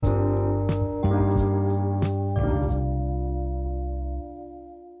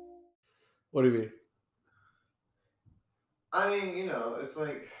What do you mean? I mean, you know, it's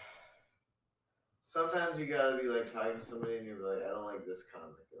like sometimes you gotta be like talking to somebody and you're like, I don't like this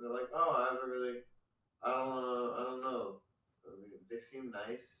comic, and they're like, oh, I haven't really, I don't know. I mean, they seem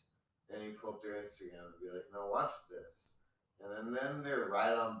nice, and you pull up their Instagram and be like, no, watch this, and then they're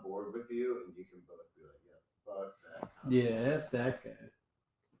right on board with you, and you can both be like, yeah, fuck that comic. Yeah, F that guy.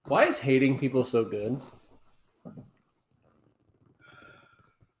 Why is hating people so good?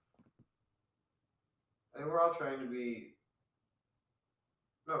 And we're all trying to be.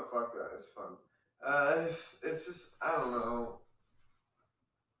 No, fuck that. It's fun. It's just I don't know,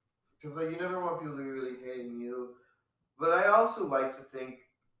 because like you never want people to be really hating you, but I also like to think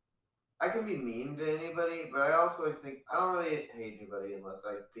I can be mean to anybody, but I also think I don't really hate anybody unless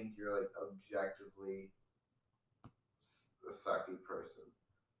I think you're like objectively a sucky person,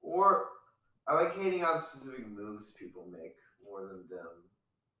 or I like hating on specific moves people make more than them.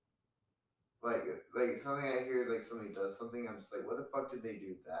 Like something I hear like somebody does something, I'm just like, what the fuck did they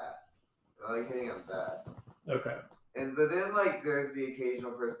do that? And I like hating on that. Okay. And but then like there's the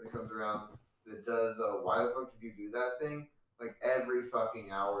occasional person that comes around that does why the fuck did you do that thing like every fucking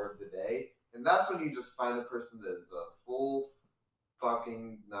hour of the day, and that's when you just find a person that is a full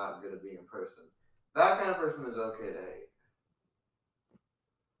fucking not good at being a person. That kind of person is okay to hate.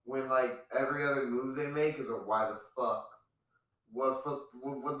 When like every other move they make is a why the fuck what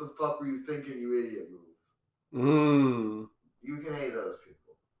the fuck were you thinking, you idiot move. Mm. You can hate those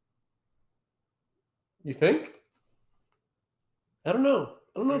people. You think? I don't know.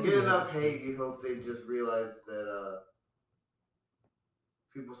 I don't know They if you get can enough hate. hate, you hope they just realize that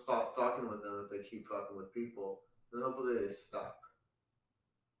people stop fucking with them if they keep fucking with people. Then hopefully they stop.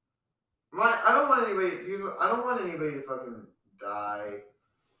 I don't want anybody. I don't want anybody to fucking die.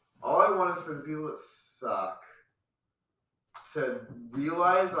 All I want is for the people that suck to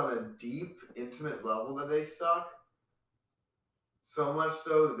realize on a deep, intimate level that they suck. So much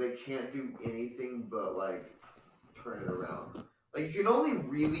so that they can't do anything but like turn it around. Like you can only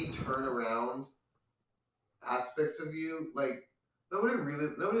really turn around aspects of you. Like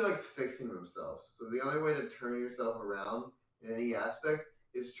nobody likes fixing themselves. So the only way to turn yourself around in any aspect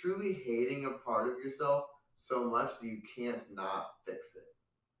is truly hating a part of yourself so much that you can't not fix it.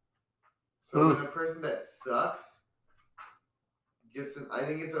 So Hmm. when a person that sucks gets an, I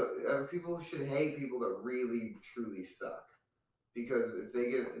think it's a people should hate people that really truly suck, because if they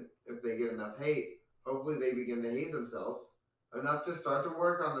get enough hate, hopefully they begin to hate themselves enough to start to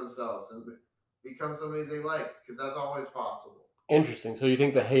work on themselves and become somebody they like, because that's always possible. Interesting. So you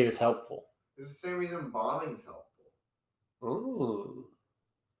think the hate is helpful? It's the same reason bombing's helpful. Mm.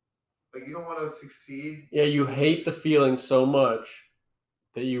 Like you don't want to succeed. Yeah, you hate the feeling so much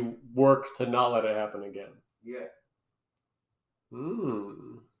that you work to not let it happen again. Yeah.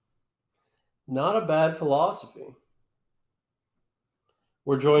 Hmm. Not a bad philosophy.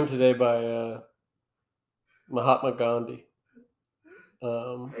 We're joined today by Mahatma Gandhi. Hey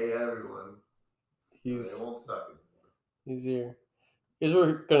everyone. No, they He's won't suck anymore. he's here. Here's what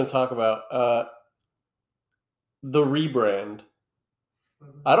we're going to talk about. The rebrand.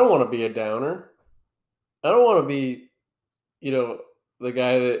 I don't want to be a downer. I don't want to be, the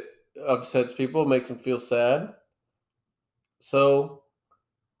guy that upsets people, makes them feel sad. So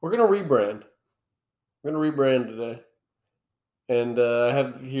we're going to rebrand. We're going to rebrand today. And I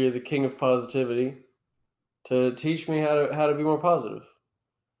have here the king of positivity to teach me how to be more positive.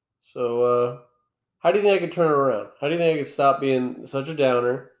 So, how do you think I could turn it around? How do you think I could stop being such a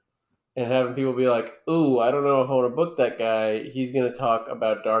downer and having people be like, "Ooh, I don't know if I want to book that guy. He's going to talk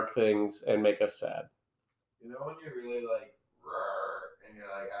about dark things and make us sad." You know when you're really like, and you're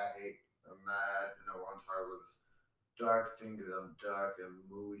like, I'm mad, and I want to talk about this dark thing because I'm dark and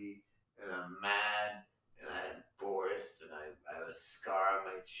moody, and I'm mad, and I had Forrest, and I have a scar on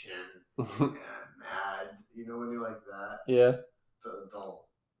my chin, and I'm mad. You know when you're like that? Yeah. Don't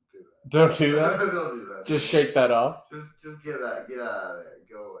do that. Don't do that. Don't do that. Just shake that off. Just get out of there.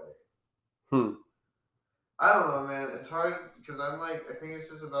 Go away. Hmm. I don't know, man. It's hard because I'm like, I think it's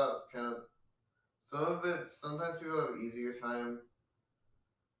just about kind of some of it. Sometimes people have an easier time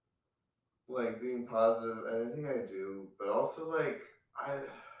like being positive, and I think I do, but also like I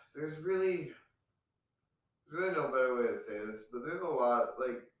there's really no better way to say this, but there's a lot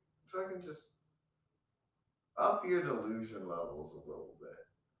like fucking just up your delusion levels a little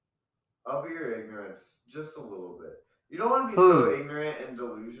bit, up your ignorance just a little bit. You don't want to be so Hmm. ignorant and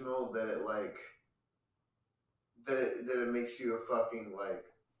delusional that it like that it makes you a fucking like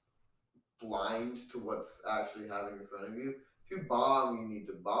blind to what's actually happening in front of you. If you bomb, you need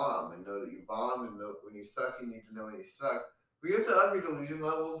to bomb and know that you bombed, and know when you suck, you need to know when you suck. But you have to up your delusion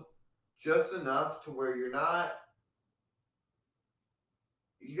levels just enough to where you're not.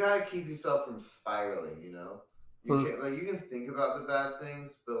 You gotta keep yourself from spiraling. You know, you Hmm. can you can think about the bad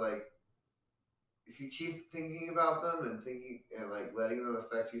things, but like if you keep thinking about them and thinking and like letting them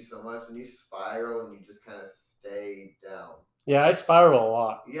affect you so much, and you spiral and you just kind of stay down. Yeah, I spiral a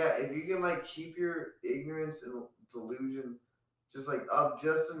lot. Yeah, if you can like keep your ignorance and delusion just like up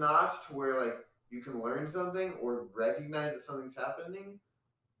just a notch to where like you can learn something or recognize that something's happening,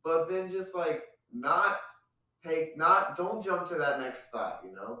 but then just like not don't jump to that next thought,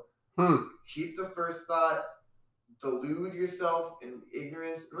 you know? Hmm. Keep the first thought, delude yourself in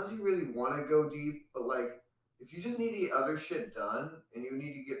ignorance unless you really want to go deep, but like if you just need to get other shit done and you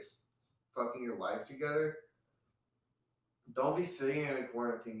need to get fucking your life together, don't be sitting in a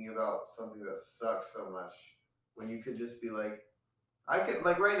corner thinking about something that sucks so much when you could just be like, I could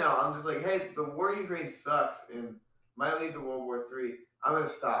like right now. I'm just like, hey, the war in Ukraine sucks and might lead to World War III. I'm gonna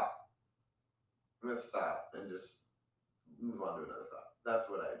stop. I'm gonna stop and just move on to another thought. That's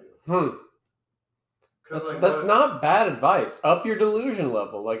what I do. Hmm. Cause like That's what? not bad advice. Up your delusion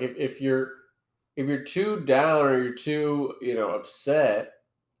level. Like if you're too down or you're too upset,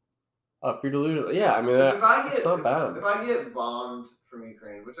 up your delusion. Yeah, I mean Because that's not bad. if I get bombed from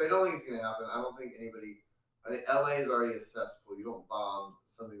Ukraine, which I don't think is gonna happen. I don't think anybody. I think LA is already accessible. You don't bomb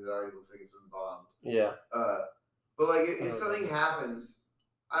something that already looks like it's been bombed. Yeah. But like if something happens,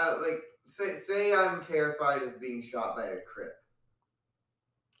 I like say I'm terrified of being shot by a Crip.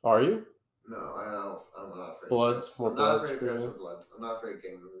 Are you? No, I'm not afraid of Bloods, Crips. more I'm not bloods afraid of for Crips or you. Bloods. I'm not afraid of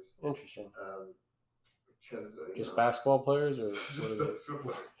gang members. Interesting. Because you Just know, basketball players, or just what is that's so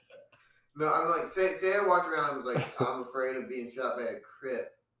funny. No, I'm like say I walk around and was like it? I'm afraid of being shot by a Crip,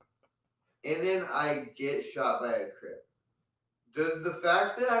 and then I get shot by a Crip. Does the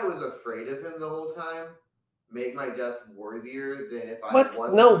fact that I was afraid of him the whole time make my death worthier than if I What?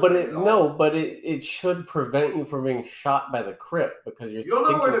 wasn't No, but afraid it at no, all? but it should prevent you from being shot by the Crip because you're You don't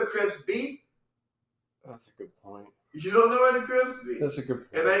know where thinking. the Crips be. That's a good point. You don't know where the Crips be. That's a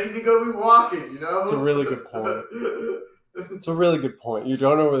good point. And I need to go be walking, you know? It's a really good point. It's a really good point. You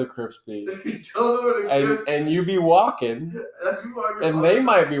don't know where the Crips be. You don't know where the Crips And you be walking, and they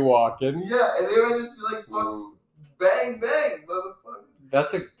might be walking. Yeah, and they might just be like, fuck, bang, bang, motherfucker.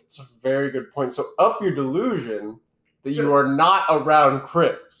 That's a very good point. So up your delusion that you are not around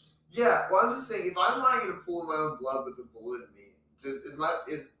Crips. Yeah, well, I'm just saying, if I'm lying in a pool of my own blood with a bullet in me,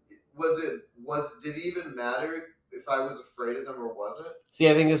 did it even matter if I was afraid of them or wasn't? See,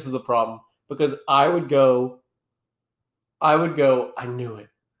 I think this is the problem because I would go, I knew it.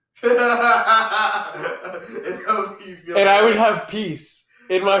 And I would have peace.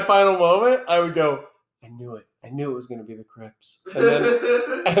 In my final moment, I would go, I knew it. I knew it was going to be the Crips.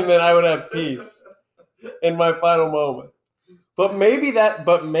 And then I would have peace in my final moment. But maybe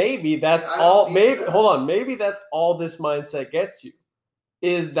that's all. Maybe hold on. Maybe that's all this mindset gets you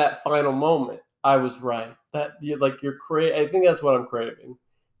is that final moment. I was right. That like you're I think that's what I'm craving.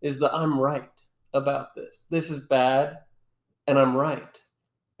 Is that I'm right about this. This is bad, and I'm right.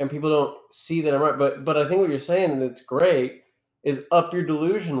 And people don't see that I'm right. But I think what you're saying, and it's great, is up your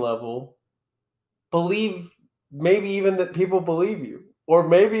delusion level. Believe maybe even that people believe you, or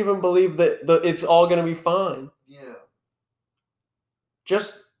maybe even believe that it's all going to be fine. Yeah.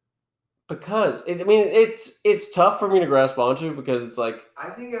 Just because it's tough for me to grasp onto because it's like I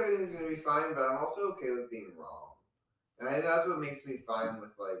think everything's gonna be fine, but I'm also okay with being wrong, and I think that's what makes me fine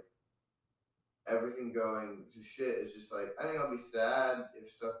with like everything going to shit. Is just like I think I'll be sad if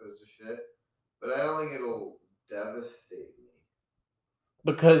stuff goes to shit, but I don't think it'll devastate me.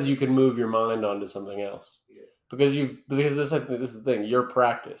 because you can move your mind onto something else. Yeah. Because this is the thing, you're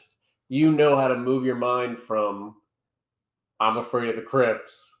practiced. You know how to move your mind from I'm afraid of the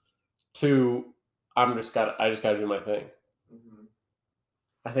Crips to I just gotta do my thing. Mm-hmm.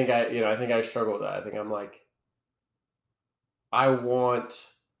 I think I struggle with that. I think I'm like I want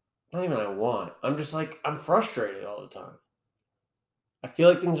not even I want. I'm just like I'm frustrated all the time. I feel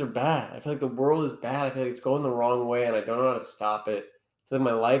like things are bad. I feel like the world is bad. I feel like it's going the wrong way and I don't know how to stop it. I feel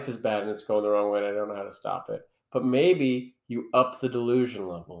like my life is bad and it's going the wrong way and I don't know how to stop it. But maybe you up the delusion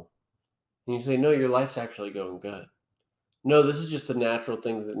level and you say, no, your life's actually going good. No, this is just the natural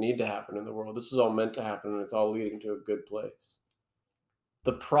things that need to happen in the world. This was all meant to happen and it's all leading to a good place.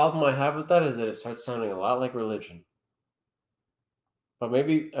 The problem I have with that is that it starts sounding a lot like religion. But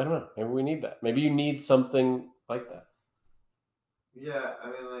maybe, I don't know, maybe we need that. Maybe you need something like that. Yeah, I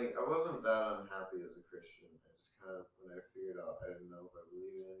mean, like, I wasn't that unhappy as a Christian. I just kind of, when I figured out I didn't know if I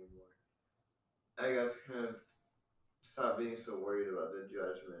believed it anymore, I got to kind of stop being so worried about the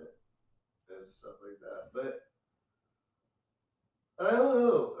judgment and stuff like that. But I don't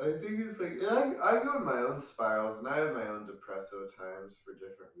know. I think it's like I go in my own spirals, and I have my own depresso times for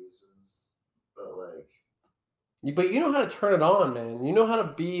different reasons. But like, But you know how to turn it on, man. You know how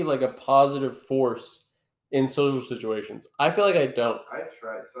to be like a positive force in social situations. I feel like I don't. I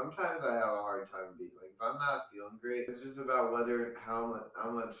try. Sometimes I have a hard time being like, if I'm not feeling great, it's just about whether how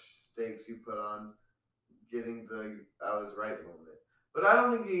much stakes you put on getting the I was right moment. But I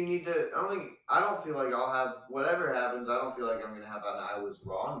don't think you need to. I don't feel like I'll have whatever happens. I don't feel like I'm gonna have an I was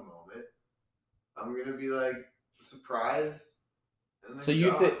wrong moment. I'm gonna be like surprised and So then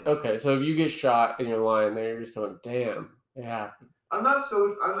you think gone. okay? So if you get shot and you're lying there, you're just going, "Damn, it happened." I'm not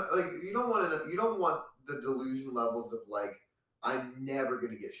so. I'm not, like you don't want to. You don't want the delusion levels of like I'm never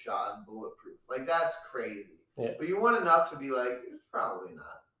gonna get shot and bulletproof. Like that's crazy. Yeah. But you want enough to be like it's probably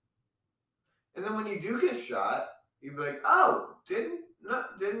not. And then when you do get shot, you'd be like, oh,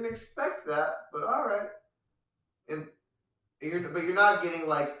 didn't expect that, but all right. And you're not getting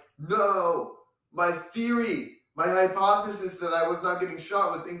like, no, my theory, my hypothesis that I was not getting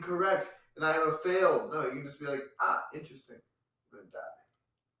shot was incorrect, and I have failed. No, you can just be like, interesting. I'm gonna die.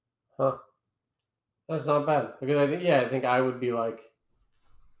 Huh. That's not bad because I think I would be like,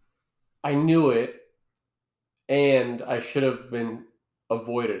 I knew it, and I should have been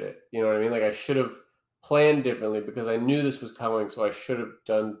avoided it. You know what I mean? Like I should have planned differently because I knew this was coming, so I should have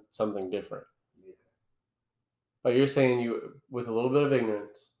done something different. Yeah. But you're saying you, with a little bit of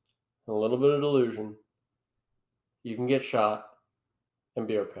ignorance, a little bit of delusion, you can get shot and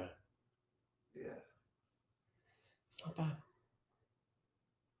be okay. Yeah. It's not bad.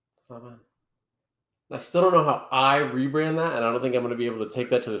 It's not bad. I still don't know how I rebrand that, and I don't think I'm going to be able to take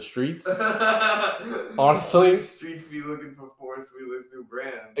that to the streets. Honestly, streets be looking for Forrest Wheeler's new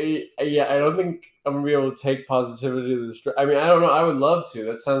brand. Yeah, I don't think I'm gonna be able to take positivity to the street. I mean, I don't know. I would love to.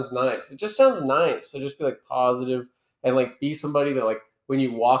 That sounds nice. It just sounds nice. So just be like positive and like be somebody that like when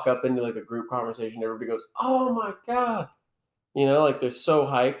you walk up into like a group conversation, everybody goes, "Oh my god," you know, like they're so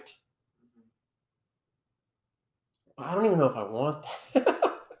hyped. But I don't even know if I want that.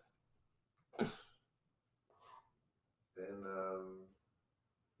 Then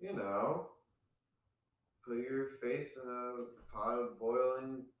you know, put your face in a pot of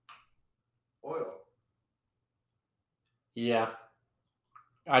boiling oil. Yeah,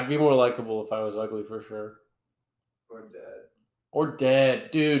 I'd be more likable if I was ugly for sure. Or dead. Or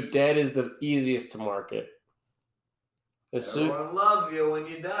dead, dude. Dead is the easiest to market. Everyone loves you when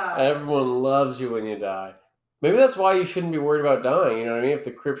you die. Everyone loves you when you die. Maybe that's why you shouldn't be worried about dying. You know what I mean? If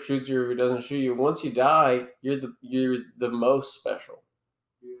the Crip shoots you or if it doesn't shoot you, once you die, you're the most special.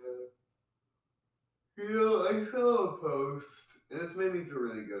 Yeah. You know, I saw a post, and this made me feel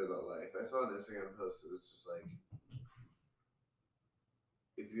really good about life. I saw an Instagram post that was just like,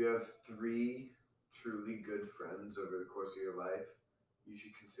 if you have 3 truly good friends over the course of your life, you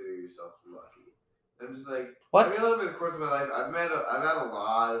should consider yourself lucky. And I'm just like, I What? feel like over the course of my life, I've had a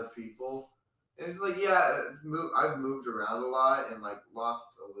lot of people, and it's like, yeah, I've moved around a lot and like lost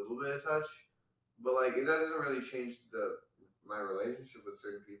a little bit of touch, but like that doesn't really change my relationship with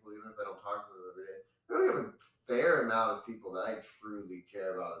certain people, even if I don't talk to them every day. I really have a fair amount of people that I truly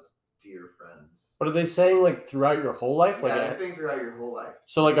care about as dear friends. What are they saying? Like throughout your whole life? Yeah, they're saying throughout your whole life.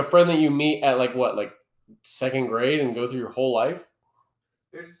 So like a friend that you meet at like what, like second grade and go through your whole life?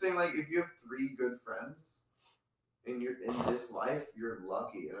 They're just saying like if you have 3 good friends in this life, you're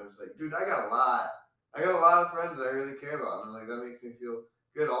lucky. And I'm just like, dude, I got a lot. I got a lot of friends that I really care about, and I'm like that makes me feel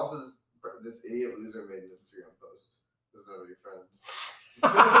good. Also, this idiot loser made an Instagram post. Doesn't have any friends.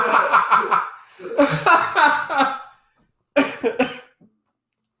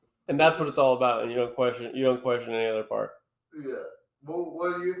 And that's what it's all about. And you don't question any other part. Yeah. Well,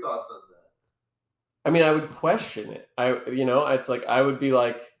 what are your thoughts on that? I mean, I would question it. It's like I would be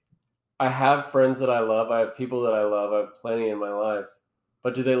like, I have friends that I love. I have people that I love. I have plenty in my life.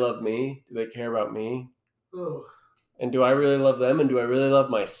 But do they love me? Do they care about me? Oh. And do I really love them? And do I really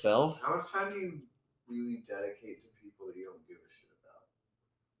love myself? How much time do you really dedicate to people that you don't give a shit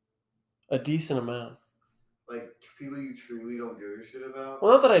about? A decent amount. Like people you truly don't give a shit about?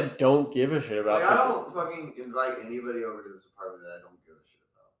 Well, not that I don't give a shit about Like people. I don't fucking invite anybody over to this apartment that I don't give a shit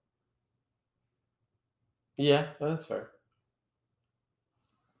about. Yeah, that's fair.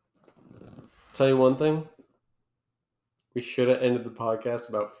 Tell you one thing. We should have ended the podcast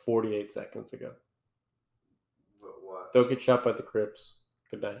about 48 seconds ago. But what? Don't get shot by the Crips.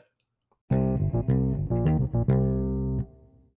 Good night.